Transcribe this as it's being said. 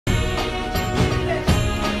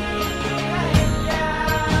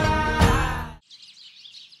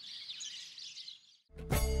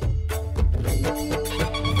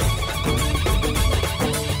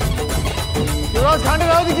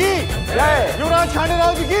जय। युवराज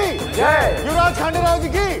खांडेराव जी की जय। युवराज खांडेराव जी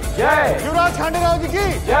की जय। युवराज खांडेराव जी की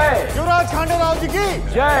जय। युवराज खांडेराव जी की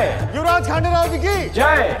जय। युवराज खांडेराव जी की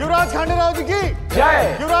जय। युवराज खांडेराव जी की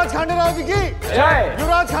जय। युवराज खांडेराव जी की जय।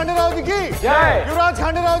 युवराज खांडेराव जी की जय। युवराज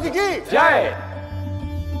खांडेराव जी की जय।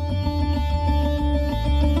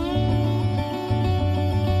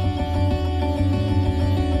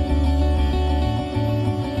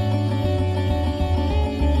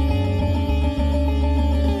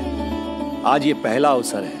 आज ये पहला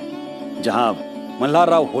अवसर है जहां मल्हार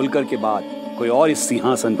राव होलकर के बाद कोई और इस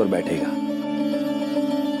सिंहासन पर बैठेगा।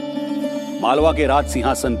 मालवा के राज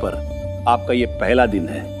सिंहासन पर आपका ये पहला दिन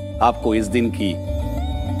है। आपको इस दिन की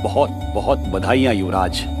बहुत बहुत बधाइयां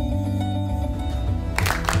युवराज।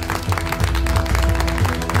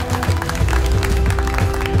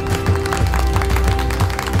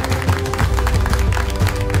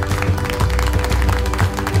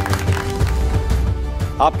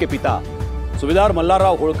 आपके पिता सुबेदार मल्हार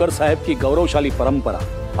राव होलकर साहब की गौरवशाली परंपरा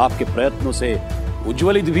आपके प्रयत्नों से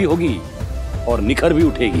उज्ज्वलित भी होगी और निखर भी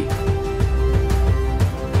उठेगी।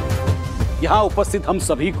 यहां उपस्थित हम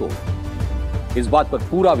सभी को इस बात पर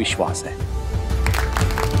पूरा विश्वास है।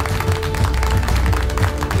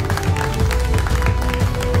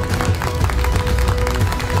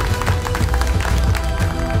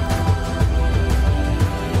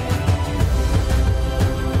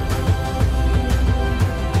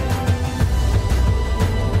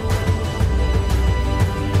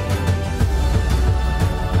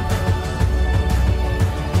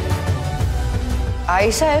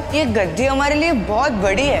 आई साहब, ये गद्दी हमारे लिए बहुत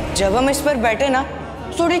बड़ी है। जब हम इस पर बैठे ना,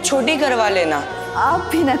 थोड़ी छोटी करवा लेना। आप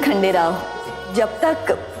भी ना खंडेराव, जब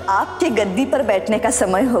तक आपके गद्दी पर बैठने का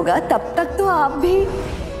समय होगा तब तक तो आप भी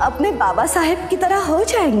अपने बाबा साहेब की तरह हो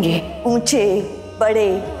जाएंगे, ऊंचे, बड़े,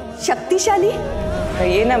 शक्तिशाली।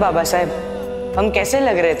 ये ना बाबा साहेब, हम कैसे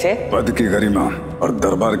लग रहे थे? पद की गरिमा और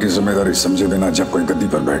दरबार की जिम्मेदारी समझे बिना जब कोई गद्दी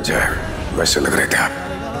पर बैठ जाए वैसे लग रहे थे आप।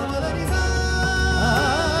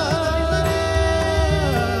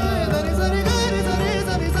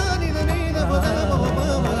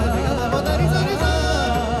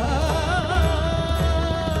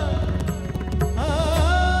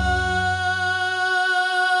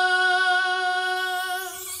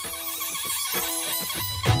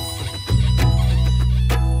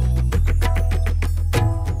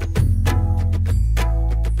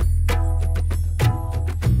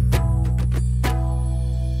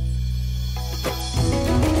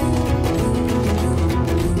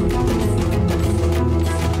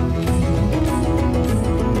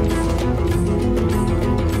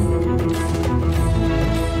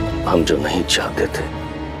 हम जो नहीं चाहते थे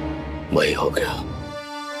वही हो गया।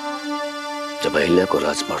 जब अहिल्या को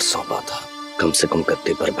राजपाट सौंपा था, कम से कम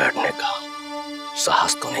गद्दी पर बैठने का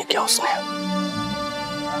साहस तो नहीं किया उसने।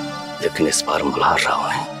 लेकिन इस बार मल्हार राव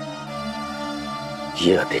ने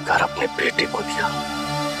ये अधिकार अपने बेटे को दिया।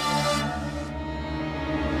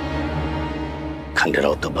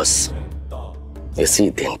 खंडेराव तो बस इसी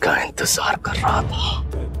दिन का इंतजार कर रहा था।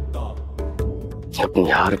 अपनी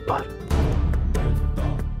हार पर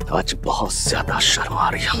आज बहुत ज्यादा शर्म आ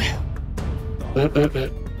रही हमें।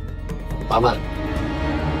 बाबा,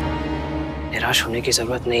 निराश होने की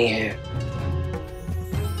जरूरत नहीं है।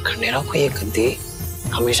 खंडेराव को ये गद्दी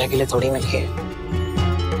हमेशा के लिए थोड़ी मिली है।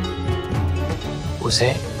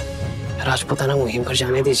 उसे राजपूताना मुहिम पर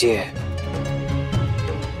जाने दीजिए,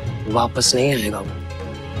 वापस नहीं आएगा वो।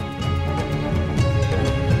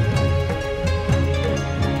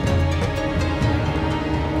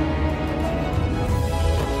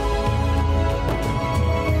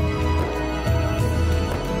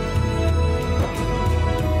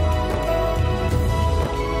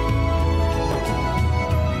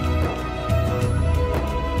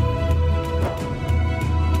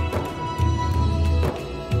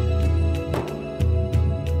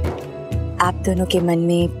 आप दोनों के मन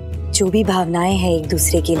में जो भी भावनाएं हैं एक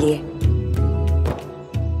दूसरे के लिए,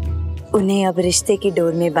 उन्हें अब रिश्ते की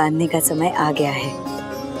डोर में बांधने का समय आ गया है।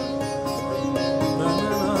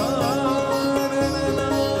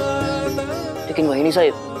 लेकिन मोहिनी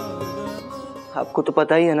साहिब, आपको तो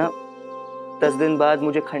पता ही है ना, 10 दिन बाद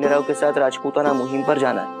मुझे खंडेराव के साथ राजपूताना मुहिम पर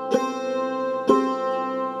जाना है।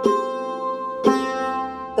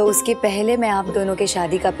 तो उसके पहले मैं आप दोनों के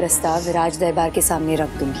शादी का प्रस्ताव राज दरबार के सामने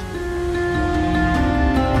रख दूंगी।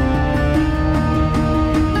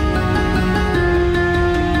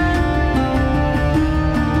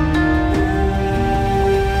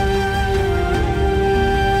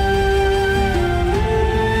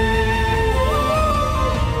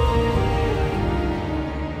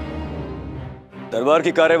 दरबार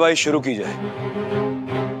की कार्यवाही शुरू की जाए।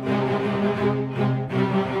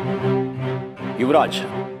 युवराज,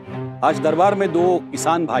 आज दरबार में दो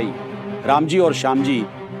किसान भाई राम जी और श्याम जी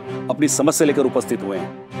अपनी समस्या लेकर उपस्थित हुए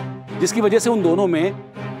हैं, जिसकी वजह से उन दोनों में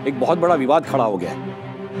एक बहुत बड़ा विवाद खड़ा हो गया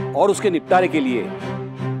है और उसके निपटारे के लिए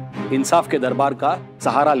इंसाफ के दरबार का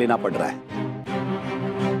सहारा लेना पड़ रहा है।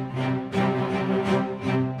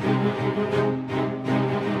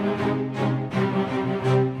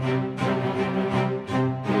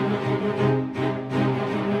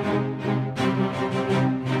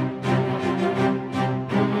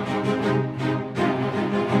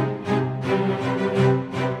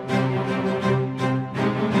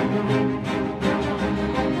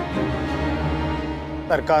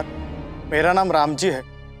 सरकार, मेरा नाम राम जी है।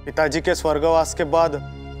 पिताजी के स्वर्गवास के बाद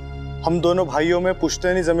हम दोनों भाइयों में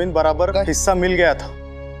पुश्तैनी जमीन बराबर का हिस्सा मिल गया था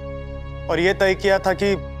और ये तय किया था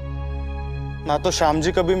कि ना तो श्याम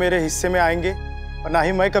जी कभी मेरे हिस्से में आएंगे और ना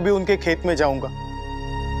ही मैं कभी उनके खेत में जाऊंगा।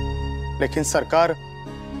 लेकिन सरकार,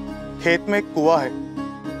 खेत में एक कुआं है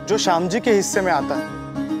जो श्याम जी के हिस्से में आता है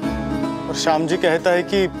और श्याम जी कहता है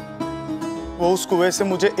कि वो उस कुएं से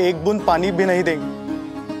मुझे एक बूंद पानी भी नहीं देंगे।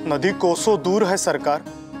 नदी कोसों दूर है सरकार,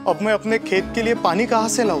 अब मैं अपने खेत के लिए पानी कहां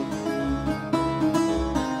से लाऊं?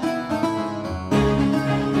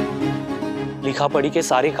 लिखा पढ़ी के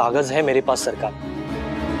सारे कागज हैं मेरे पास सरकार।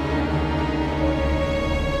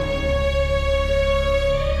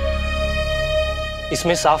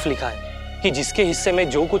 इसमें साफ लिखा है कि जिसके हिस्से में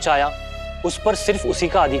जो कुछ आया उस पर सिर्फ उसी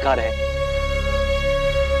का अधिकार है।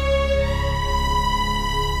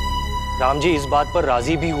 राम जी इस बात पर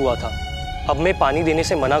राजी भी हुआ था। अब मैं पानी देने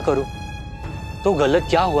से मना करूं तो गलत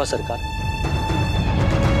क्या हुआ सरकार?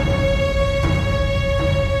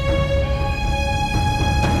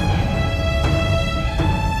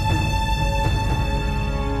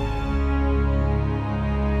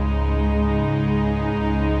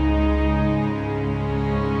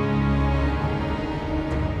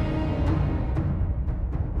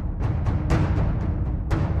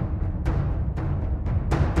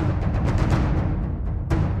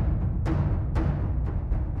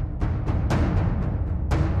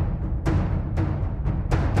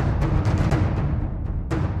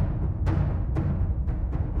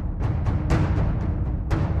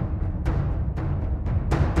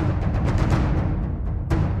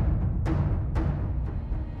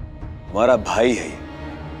 हमारा भाई है,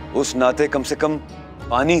 उस नाते कम से कम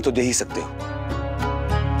पानी तो दे ही सकते हो।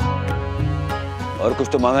 और कुछ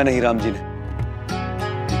तो मांगा नहीं राम जी ने।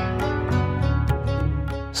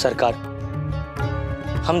 सरकार,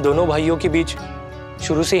 हम दोनों भाइयों के बीच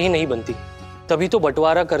शुरू से ही नहीं बनती, तभी तो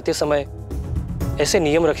बंटवारा करते समय ऐसे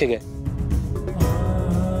नियम रखे गए।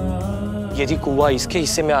 यदि कुआं इसके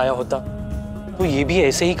हिस्से में आया होता तो ये भी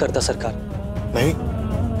ऐसे ही करता सरकार। नहीं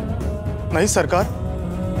नहीं सरकार,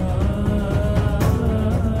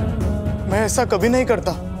 मैं ऐसा कभी नहीं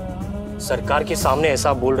करता। सरकार के सामने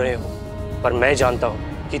ऐसा बोल रहे हो, पर मैं जानता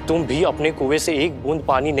हूं कि तुम भी अपने कुएं से एक बूंद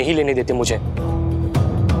पानी नहीं लेने देते मुझे।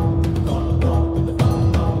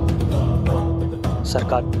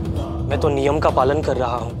 सरकार, मैं तो नियम का पालन कर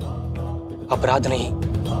रहा हूं, अपराध नहीं।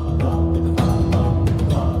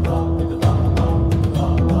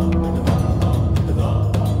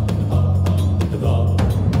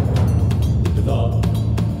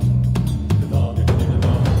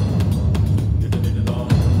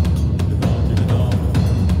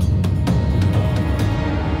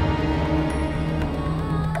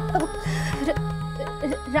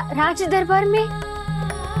 राज दरबार में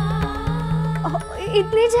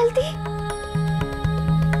इतनी जल्दी?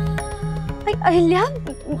 अहिल्या,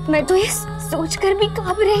 मैं तो ये सोचकर भी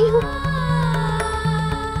कांप रही हूँ।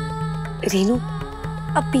 रेनू,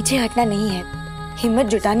 अब पीछे हटना नहीं है, हिम्मत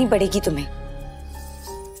जुटानी पड़ेगी तुम्हें।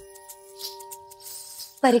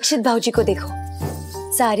 परीक्षित भाऊजी को देखो,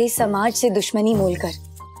 सारे समाज से दुश्मनी मोलकर,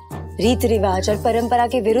 रीत रिवाज और परंपरा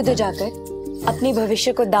के विरुद्ध जाकर अपने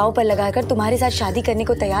भविष्य को दांव पर लगाकर तुम्हारे साथ शादी करने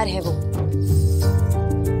को तैयार है वो।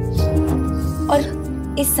 और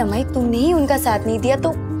इस समय तुमने ही उनका साथ नहीं दिया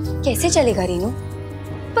तो कैसे चलेगा रेनू?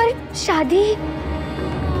 पर शादी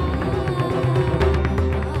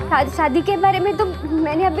के बारे में तो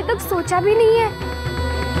मैंने अभी तक सोचा भी नहीं है।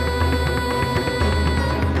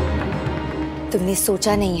 तुमने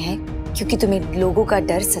सोचा नहीं है क्योंकि तुम्हें लोगों का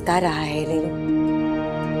डर सता रहा है रेनू।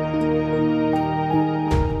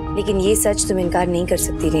 लेकिन ये सच तुम इनकार नहीं कर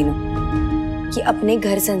सकती रेनू कि अपने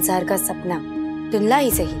घर संसार का सपना धुंधला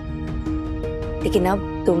ही सही, लेकिन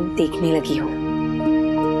अब तुम देखने लगी हो।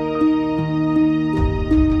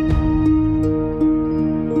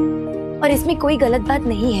 और इसमें कोई गलत बात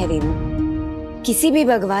नहीं है रेनू। किसी भी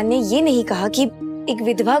भगवान ने ये नहीं कहा कि एक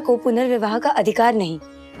विधवा को पुनर्विवाह का अधिकार नहीं।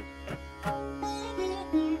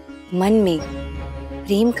 मन में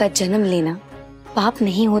प्रेम का जन्म लेना पाप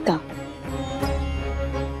नहीं होता,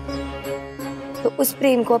 तो उस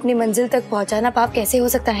प्रेम को अपनी मंजिल तक पहुंचाना पाप कैसे हो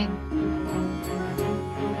सकता है?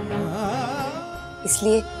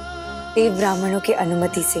 इसलिए देव ब्राह्मणों की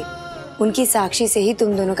अनुमति से, उनकी साक्षी से ही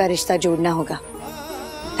तुम दोनों का रिश्ता जोड़ना होगा,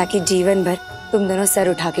 ताकि जीवन भर तुम दोनों सर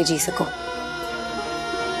उठा के जी सको।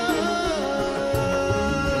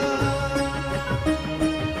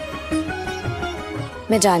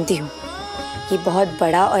 मैं जानती हूँ ये बहुत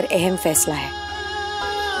बड़ा और अहम फैसला है।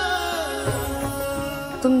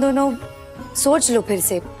 तुम दोनों सोच लो फिर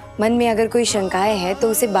से, मन में अगर कोई शंकाएं हैं तो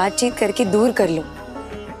उसे बातचीत करके दूर कर लो,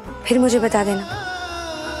 फिर मुझे बता देना।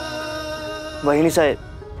 वहीनी साहब,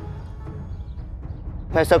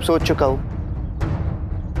 मैं सब सोच चुका हूँ।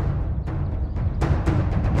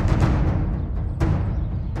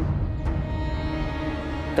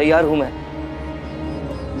 तैयार हूं मैं।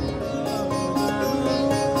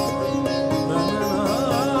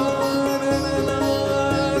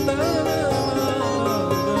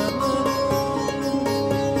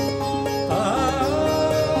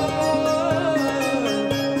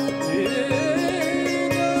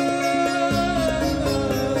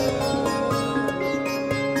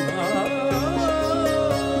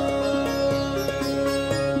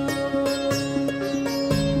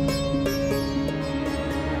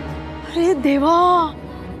 अरे देवा,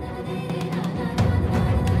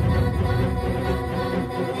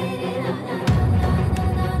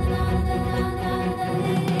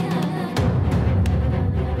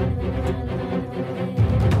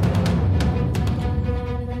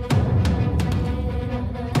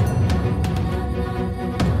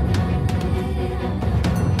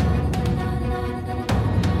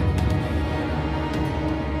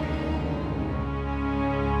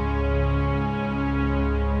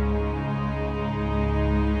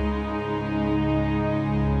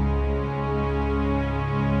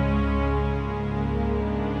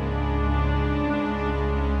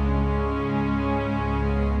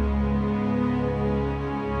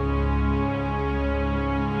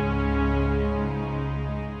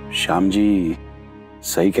 श्याम जी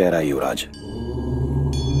सही कह रहा है युवराज,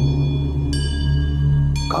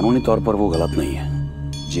 कानूनी तौर पर वो गलत नहीं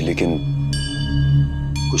है। जी लेकिन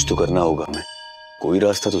कुछ तो करना होगा हमें, कोई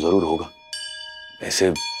रास्ता तो जरूर होगा। ऐसे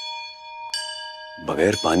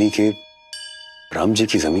बगैर पानी के राम जी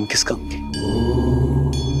की जमीन किस काम की?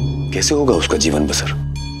 कैसे होगा उसका जीवन बसर?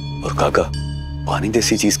 और काका, पानी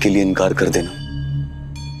जैसी चीज के लिए इनकार कर देना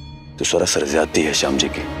तो सरासर ज्यादती है श्याम जी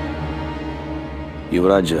की।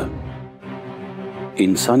 युवराज,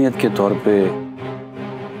 इंसानियत के तौर पे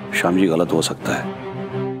श्याम जी गलत हो सकता है,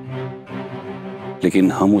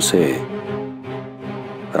 लेकिन हम उसे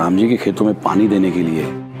राम जी के खेतों में पानी देने के लिए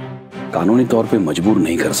कानूनी तौर पे मजबूर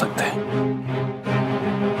नहीं कर सकते।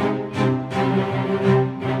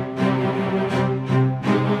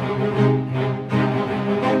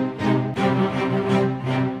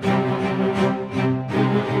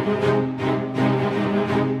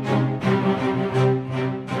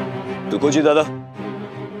 जी दादा,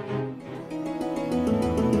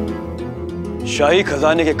 शाही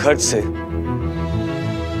खजाने के खर्च से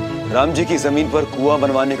राम जी की जमीन पर कुआं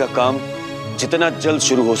बनवाने का काम जितना जल्द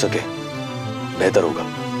शुरू हो सके बेहतर होगा।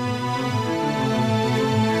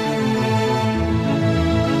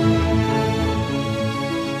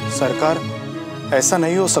 सरकार, ऐसा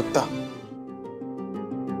नहीं हो सकता।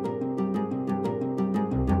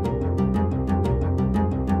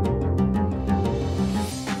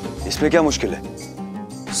 इसमें क्या मुश्किल है?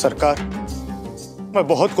 सरकार, मैं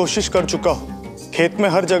बहुत कोशिश कर चुका हूं, खेत में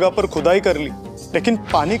हर जगह पर खुदाई कर ली, लेकिन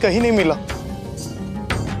पानी कहीं नहीं मिला।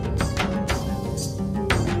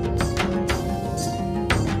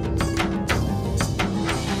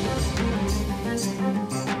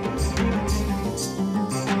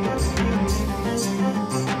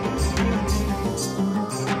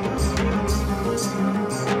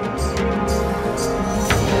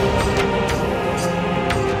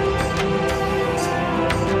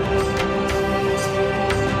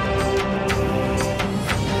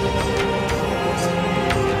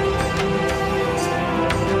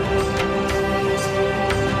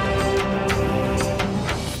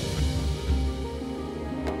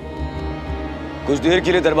 कुछ देर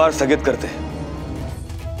के लिए दरबार स्थगित करते हैं।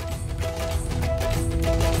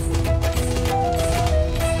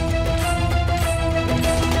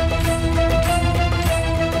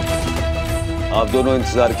 आप दोनों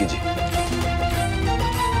इंतजार कीजिए,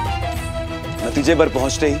 नतीजे पर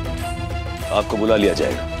पहुंचते ही आपको बुला लिया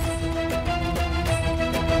जाएगा।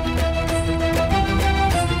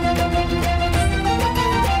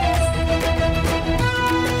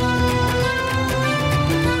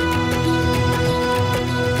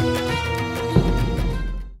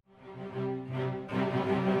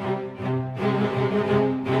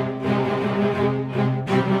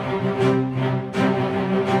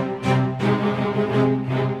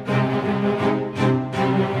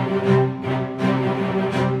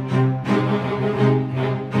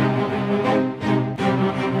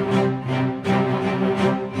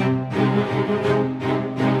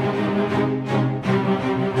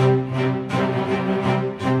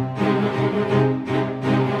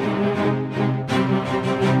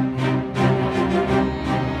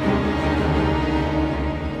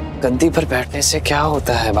 गद्दी पर बैठने से क्या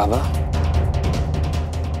होता है बाबा?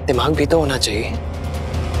 दिमाग भी तो होना चाहिए।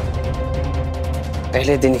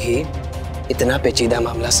 पहले दिन ही इतना पेचीदा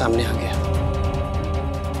मामला सामने आ गया।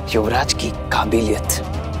 युवराज की काबिलियत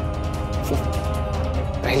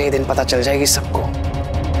पहले दिन पता चल जाएगी सबको।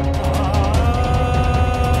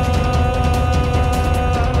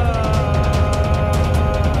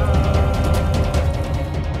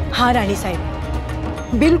 हाँ रानी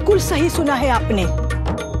साहब, बिल्कुल सही सुना है आपने।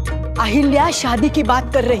 अहिल्या शादी की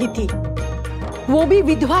बात कर रही थी, वो भी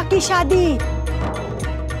विधवा की शादी।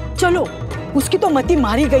 चलो उसकी तो मति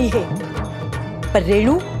मारी गई है, पर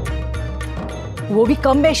रेणु वो भी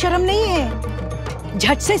कम बेशरम नहीं है,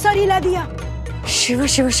 झट से सर हिला दिया। शिव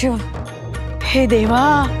शिव शिव, हे देवा,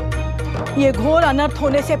 ये घोर अनर्थ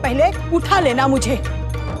होने से पहले उठा लेना मुझे।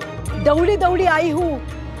 दौड़ी दौड़ी आई हूँ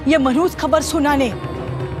ये मनहूस खबर सुनाने।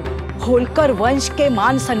 होलकर वंश के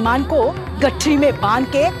मान सम्मान को गठरी में बांध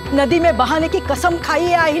के नदी में बहाने की कसम खाई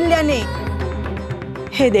है अहिल्या ने।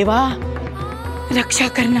 हे देवा, रक्षा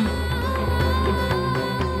करना।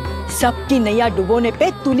 सबकी नैया डुबोने पे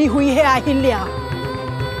तुली हुई है अहिल्या।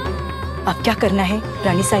 अब क्या करना है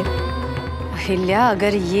रानी साहब? अहिल्या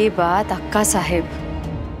अगर ये बात अक्का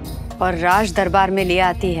साहिब और राज दरबार में ले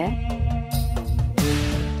आती है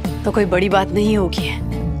तो कोई बड़ी बात नहीं होगी।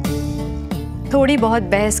 थोड़ी बहुत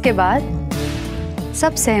बहस के बाद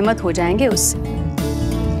सब सहमत हो जाएंगे उससे।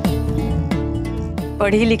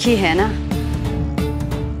 पढ़ी लिखी है ना,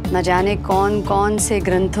 न जाने कौन कौन से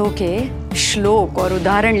ग्रंथों के श्लोक और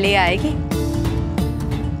उदाहरण ले आएगी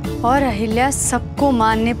और अहिल्या सबको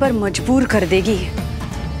मानने पर मजबूर कर देगी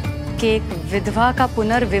कि एक विधवा का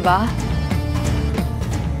पुनर्विवाह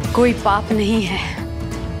कोई पाप नहीं है।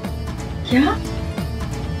 क्या?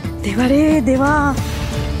 देवा रे देवा।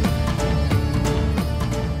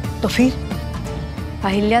 तो फिर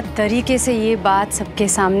अहिल्या तरीके से ये बात सबके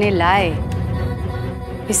सामने लाए,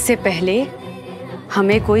 इससे पहले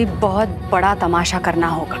हमें कोई बहुत बड़ा तमाशा करना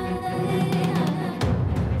होगा।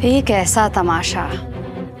 एक ऐसा तमाशा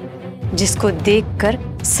जिसको देखकर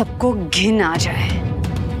सबको घिन आ जाए।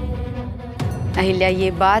 अहिल्या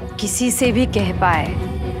ये बात किसी से भी कह पाए,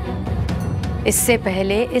 इससे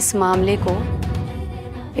पहले इस मामले को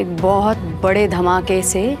एक बहुत बड़े धमाके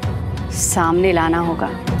से सामने लाना होगा।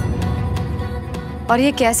 और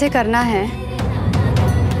ये कैसे करना है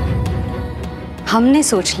हमने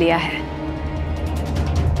सोच लिया है।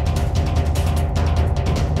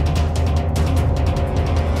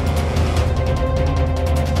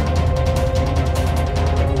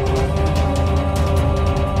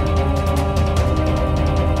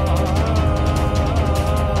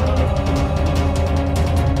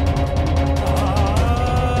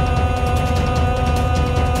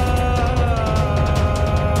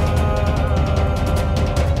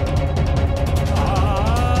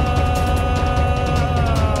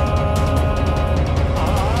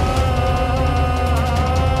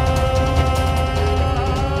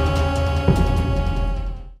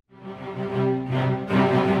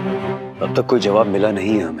 अब तक कोई जवाब मिला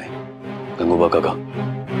नहीं है हमें गंगूबा काका।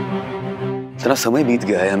 इतना समय बीत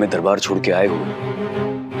गया है हमें दरबार छोड़ के आए हुए,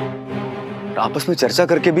 आपस में चर्चा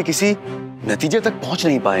करके भी किसी नतीजे तक पहुंच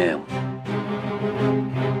नहीं पाए हैं हम।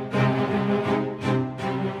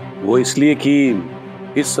 वो इसलिए कि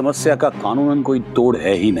इस समस्या का कानूनन कोई तोड़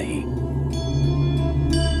है ही नहीं।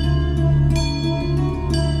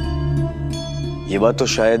 ये बात तो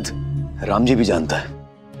शायद राम जी भी जानता है,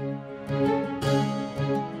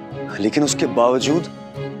 लेकिन उसके बावजूद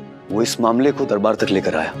वो इस मामले को दरबार तक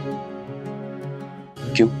लेकर आया।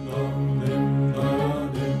 क्यों?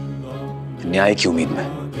 न्याय की उम्मीद में।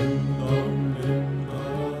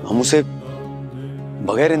 हम उसे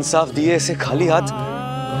बगैर इंसाफ दिए ऐसे खाली हाथ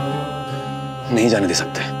नहीं जाने दे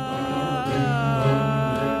सकते,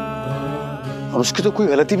 और उसकी तो कोई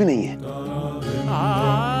गलती भी नहीं है।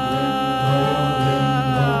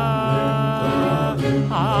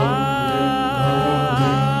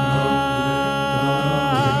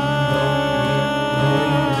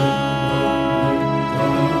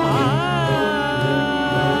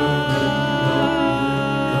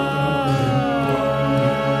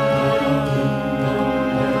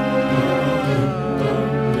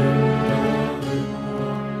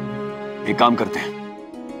 एक काम करते हैं,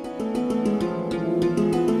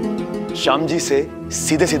 श्याम जी से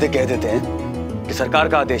सीधे सीधे कह देते हैं कि सरकार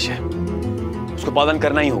का आदेश है, उसको पालन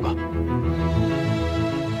करना ही होगा।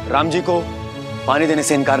 राम जी को पानी देने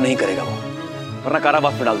से इनकार नहीं करेगा वो, वरना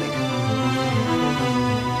कारावास में डाल देंगे।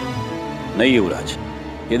 नहीं युवराज,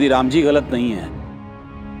 यदि राम जी गलत नहीं है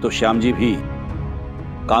तो श्याम जी भी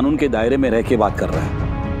कानून के दायरे में रह के बात कर रहा है।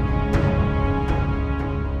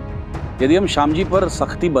 यदि हम श्याम जी पर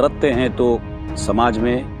सख्ती बरतते हैं तो समाज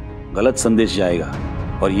में गलत संदेश जाएगा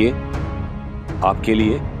और ये आपके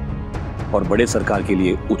लिए और बड़े सरकार के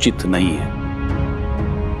लिए उचित नहीं है।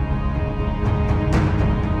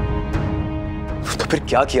 तो फिर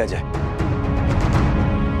क्या किया जाए?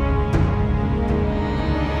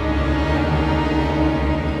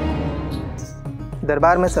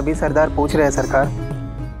 दरबार में सभी सरदार पूछ रहे हैं सरकार,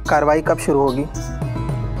 कार्रवाई कब शुरू होगी?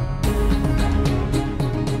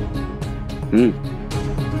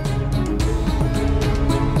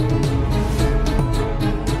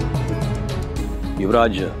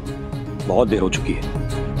 युवराज, बहुत देर हो चुकी है।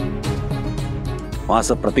 वहां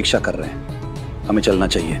सब प्रतीक्षा कर रहे हैं, हमें चलना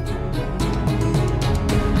चाहिए।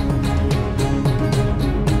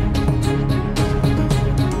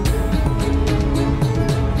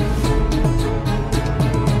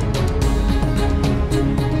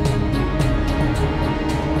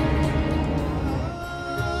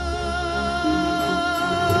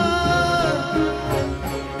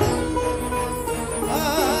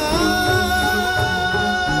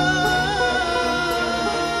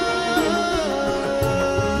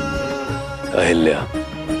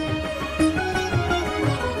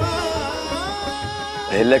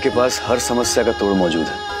 अहिल्या के पास हर समस्या का तोड़ मौजूद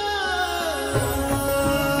है।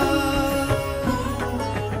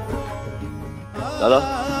 दादा,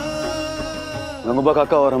 गंगूबा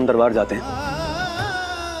काका और हम दरबार जाते हैं।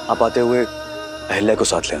 आप आते हुए अहिल्या को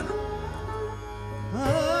साथ ले आना।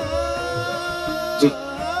 जी।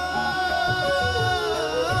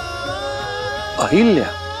 अहिल्या,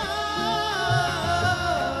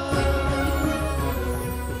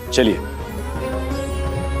 चलिए।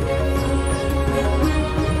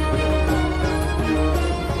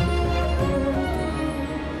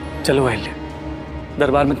 चलो अहिल्या,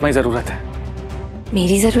 दरबार में तुम्हारी जरूरत है।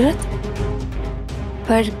 मेरी जरूरत?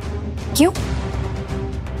 पर क्यों?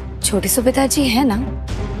 छोटे सूबेदार जी है ना?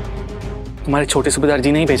 तुम्हारे छोटे सूबेदार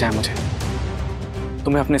जी ने ही भेजा है मुझे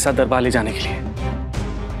तुम्हें अपने साथ दरबार ले जाने के लिए।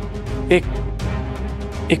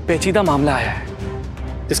 एक पेचीदा मामला आया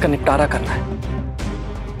है जिसका निपटारा करना है,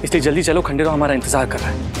 इसलिए जल्दी चलो, खंडेराव हमारा इंतजार कर रहा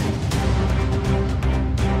है।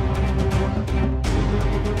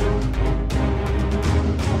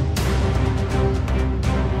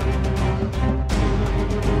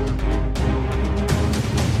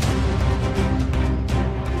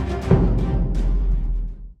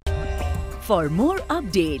 For more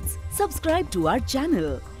updates, subscribe to our channel,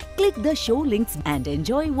 click the show links and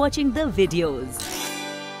enjoy watching the videos.